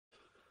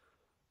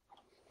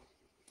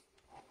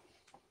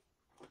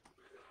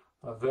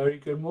A very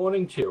good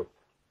morning to you.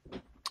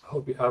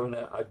 Hope you're having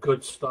a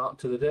good start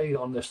to the day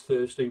on this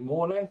Thursday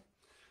morning.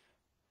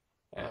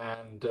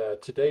 And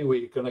today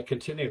we're going to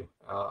continue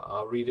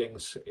our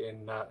readings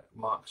in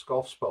Mark's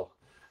Gospel.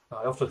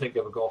 I often think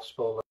of a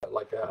Gospel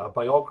like a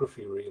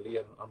biography, really,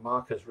 and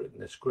Mark has written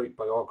this great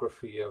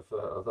biography of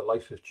the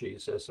life of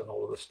Jesus and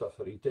all of the stuff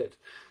that he did.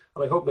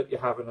 And I hope that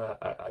you're having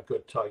a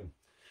good time.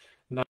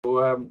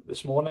 Now,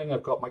 this morning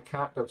I've got my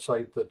cat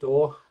outside the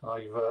door.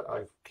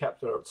 I've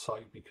kept her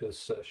outside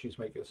because she's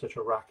making such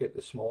a racket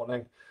this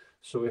morning.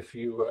 So if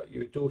you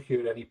do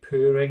hear any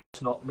purring,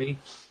 it's not me.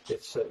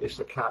 It's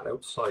the cat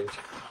outside.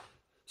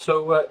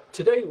 So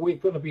today we're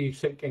going to be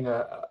thinking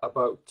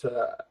about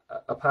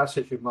a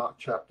passage in Mark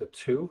chapter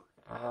 2,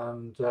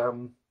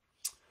 and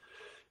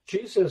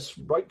Jesus,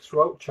 right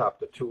throughout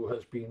chapter 2,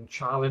 has been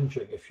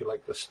challenging, if you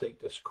like, the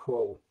status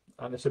quo.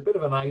 And it's a bit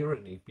of an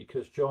irony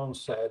because John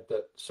said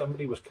that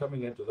somebody was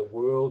coming into the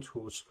world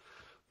whose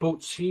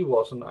boots he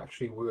wasn't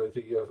actually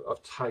worthy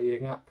of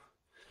tying up.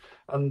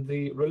 And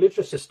the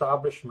religious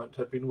establishment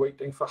had been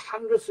waiting for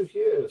hundreds of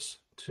years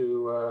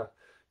to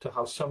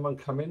have someone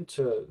come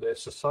into their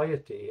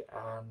society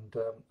and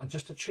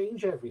just to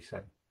change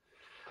everything.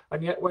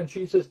 And yet when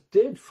Jesus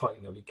did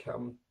finally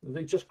come,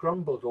 they just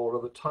grumbled all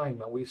of the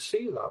time. And we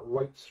see that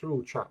right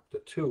through chapter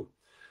 2.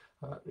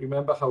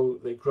 Remember how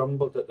they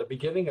grumbled at the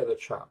beginning of the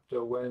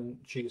chapter when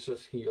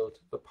Jesus healed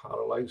the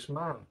paralyzed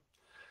man.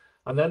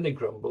 And then they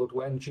grumbled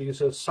when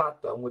Jesus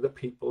sat down with the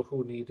people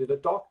who needed a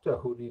doctor,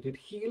 who needed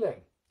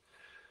healing.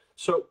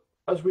 So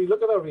as we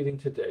look at our reading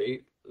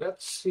today,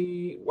 let's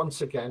see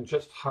once again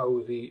just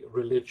how the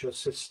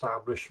religious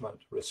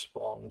establishment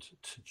respond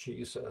to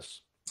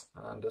Jesus.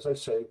 And as I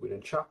say, we're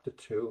in chapter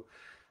 2,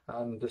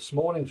 and this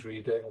morning's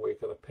reading, we're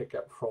going to pick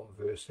up from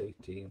verse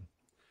 18.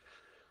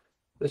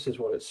 This is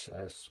what it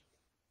says.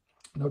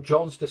 Now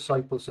John's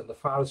disciples and the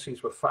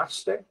Pharisees were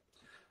fasting,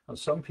 and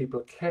some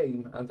people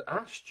came and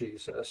asked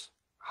Jesus,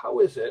 how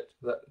is it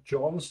that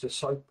John's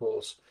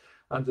disciples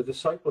and the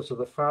disciples of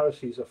the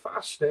Pharisees are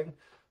fasting,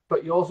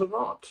 but yours are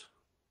not?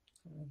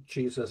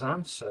 Jesus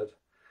answered,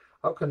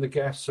 how can the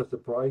guests of the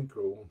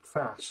bridegroom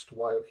fast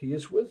while he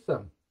is with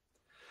them?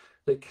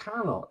 They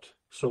cannot,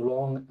 so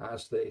long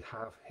as they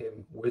have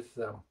him with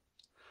them.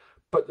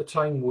 But the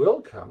time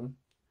will come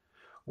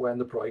when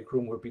the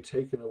bridegroom will be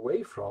taken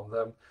away from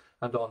them,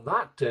 and on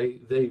that day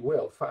they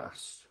will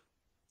fast.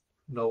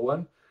 No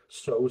one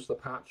sews the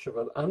patch of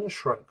an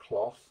unshrunk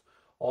cloth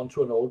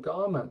onto an old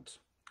garment.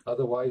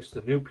 Otherwise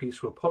the new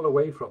piece will pull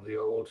away from the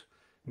old,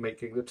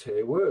 making the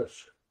tear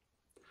worse.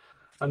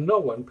 And no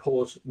one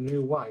pours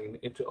new wine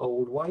into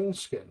old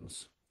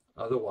wineskins.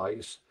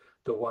 Otherwise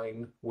the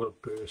wine will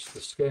burst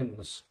the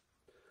skins,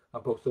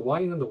 and both the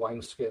wine and the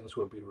wineskins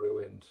will be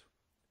ruined.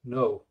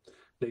 No,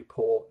 they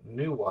pour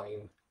new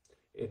wine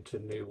into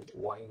new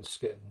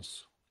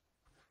wineskins.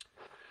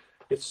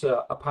 It's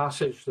a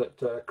passage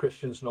that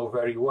Christians know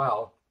very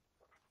well,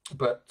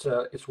 but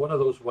it's one of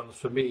those ones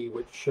for me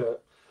which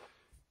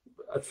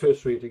at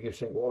first reading you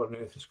think, what on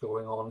earth is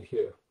going on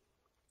here?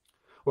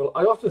 Well,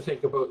 I often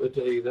think about the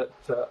day that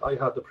I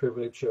had the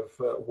privilege of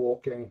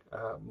walking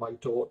my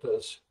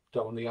daughters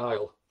down the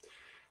aisle,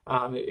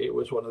 and it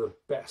was one of the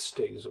best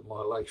days of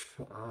my life.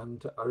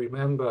 And I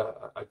remember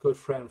a good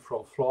friend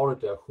from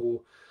Florida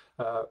who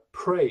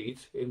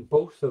prayed in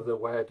both of the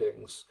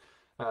weddings.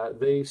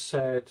 They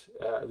said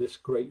this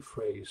great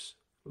phrase,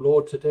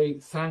 Lord, today,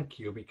 thank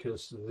you,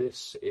 because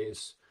this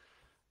is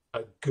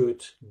a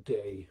good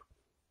day.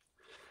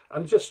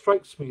 And it just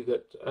strikes me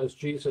that as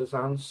Jesus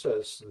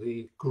answers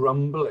the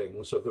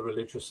grumblings of the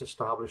religious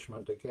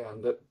establishment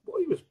again, that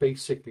what he was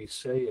basically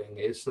saying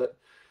is that,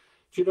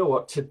 do you know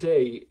what,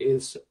 today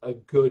is a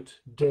good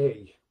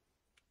day.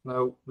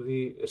 Now,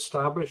 the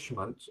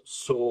establishment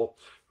saw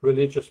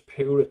religious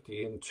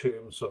purity in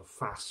terms of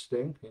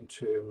fasting, in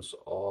terms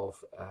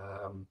of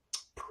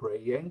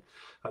praying,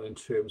 and in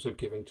terms of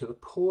giving to the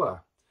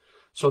poor.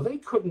 So they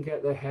couldn't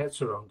get their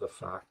heads around the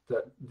fact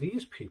that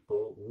these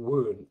people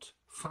weren't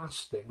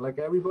fasting like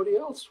everybody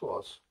else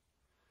was.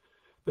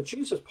 But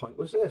Jesus' point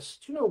was this,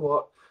 do you know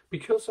what?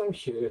 Because I'm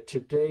here,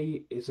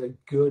 today is a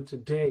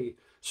good day.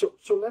 So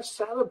let's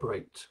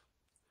celebrate.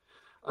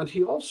 And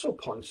he also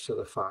points to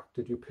the fact,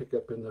 did you pick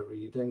up in the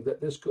reading, that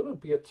there's going to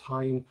be a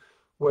time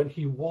when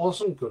he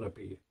wasn't going to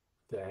be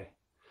there.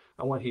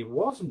 And when he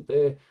wasn't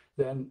there,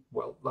 then,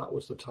 well, that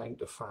was the time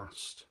to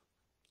fast.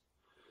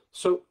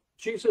 So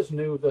Jesus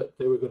knew that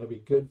there were going to be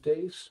good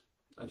days,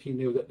 and he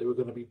knew that there were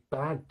going to be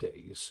bad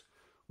days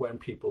when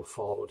people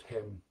followed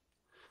him.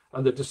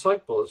 And the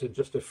disciples in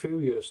just a few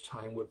years'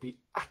 time would be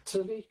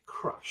utterly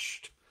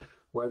crushed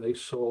when they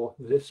saw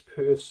this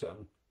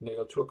person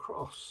nailed to a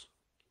cross.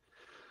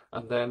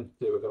 And then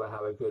they were going to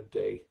have a good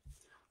day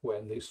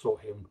when they saw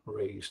him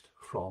raised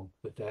from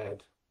the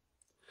dead.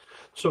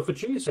 So for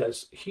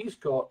Jesus, he's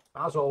got,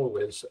 as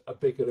always, a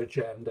bigger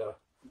agenda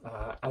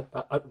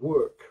at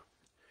work.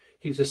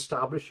 He's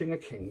establishing a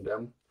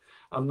kingdom,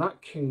 and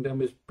that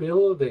kingdom is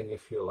building,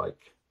 if you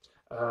like,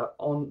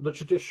 on the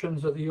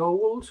traditions of the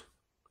old,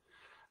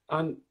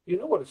 And you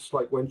know what it's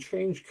like when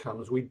change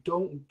comes, we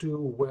don't do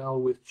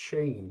well with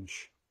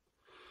change.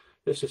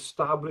 This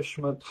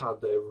establishment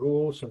had their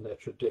rules and their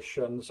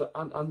traditions,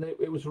 and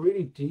it was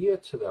really dear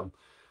to them.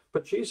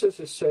 But Jesus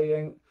is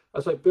saying,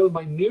 as I build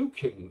my new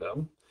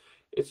kingdom,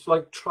 it's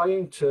like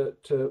trying to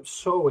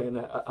sew in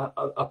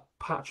a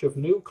patch of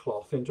new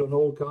cloth into an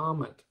old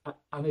garment,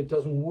 and it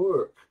doesn't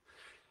work.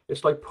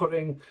 It's like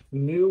putting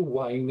new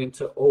wine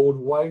into old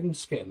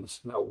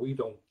wineskins. Now, we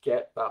don't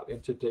get that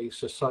in today's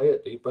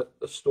society, but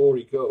the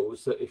story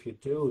goes that if you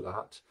do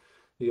that,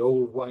 the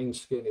old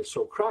wineskin is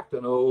so cracked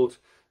and old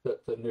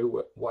that the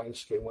new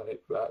wineskin,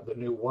 the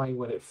new wine,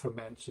 when it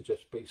ferments, it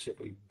just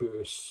basically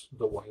bursts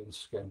the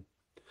wineskin.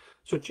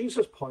 So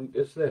Jesus' point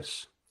is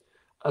this: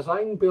 as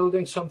I'm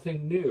building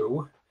something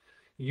new,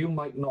 you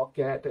might not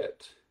get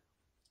it,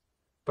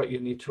 but you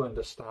need to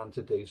understand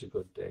today's a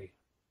good day.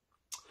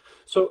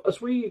 So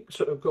as we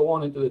sort of go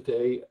on into the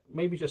day,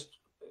 maybe just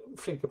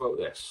think about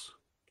this.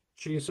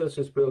 Jesus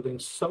is building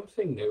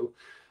something new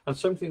and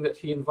something that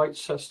he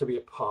invites us to be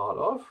a part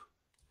of,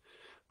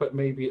 but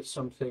maybe it's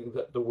something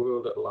that the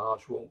world at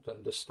large won't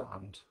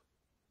understand.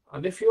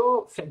 And if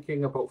you're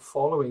thinking about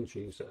following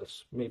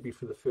Jesus, maybe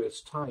for the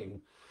first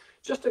time,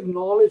 just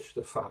acknowledge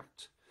the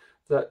fact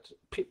that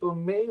people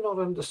may not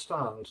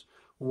understand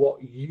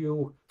what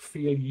you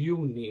feel you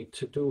need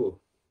to do.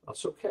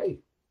 That's okay,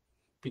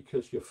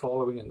 because you're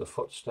following in the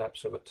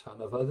footsteps of a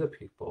ton of other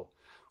people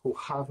who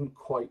haven't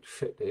quite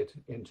fitted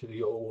into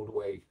the old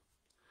way.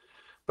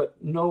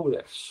 But know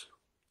this: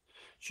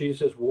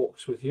 Jesus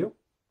walks with you,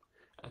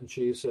 and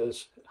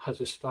Jesus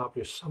has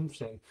established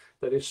something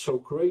that is so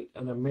great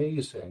and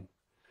amazing.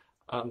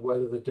 And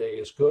whether the day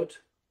is good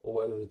or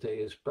whether the day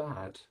is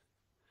bad,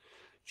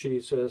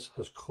 Jesus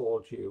has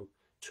called you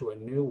to a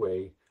new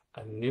way,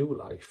 a new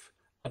life,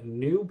 a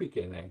new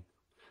beginning,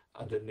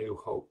 and a new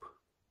hope.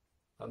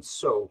 And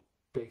so,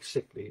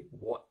 basically,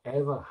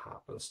 whatever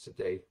happens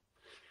today,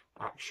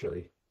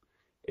 actually,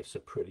 it's a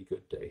pretty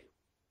good day.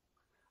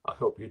 I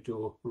hope you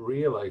do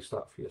realize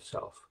that for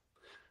yourself.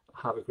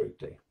 Have a great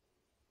day.